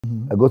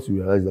I got to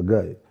realize that,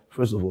 guy,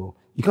 first of all,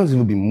 you can't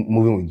even be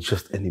moving with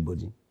just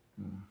anybody.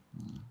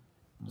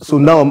 So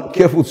now I'm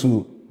careful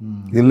to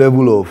the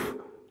level of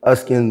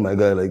asking my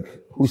guy, like,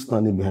 who's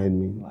standing behind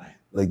me? Right.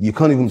 Like, you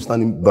can't even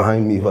stand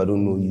behind me if I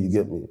don't know you,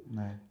 get me?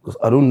 Right. Because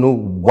I don't know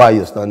why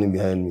you're standing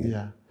behind me.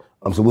 Yeah.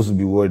 I'm supposed to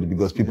be worried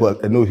because people, I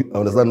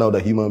understand now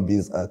that human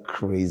beings are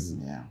crazy.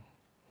 Yeah.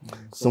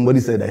 Somebody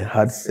said I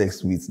had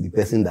sex with the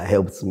person that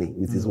helped me,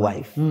 with his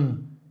wife.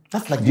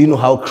 That's like, Do you know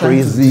how trying to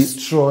crazy?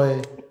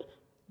 destroy.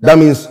 That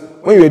means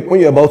when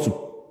you're about to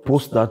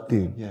post that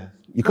thing, Yes.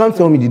 you can't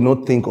tell me you did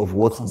not think of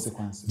what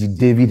Consequences. the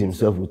David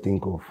himself would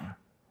think of.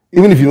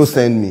 Even if you don't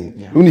send me,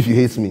 even if you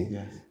hate me,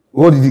 Yes.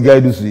 what did the guy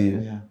do to you?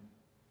 Yeah.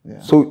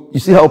 Yeah. So you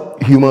see how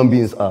human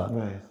beings are.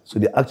 Right. So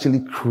they're actually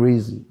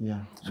crazy.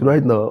 Yeah. So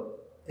right now,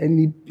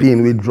 any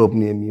pain will drop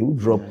near me, will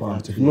drop you have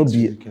out. to If be not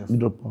extremely be, careful.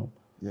 drop out.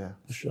 Yeah.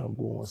 I'm sure I'm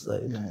going one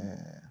side. Yeah.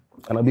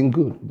 And I've been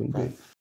good. I've been good.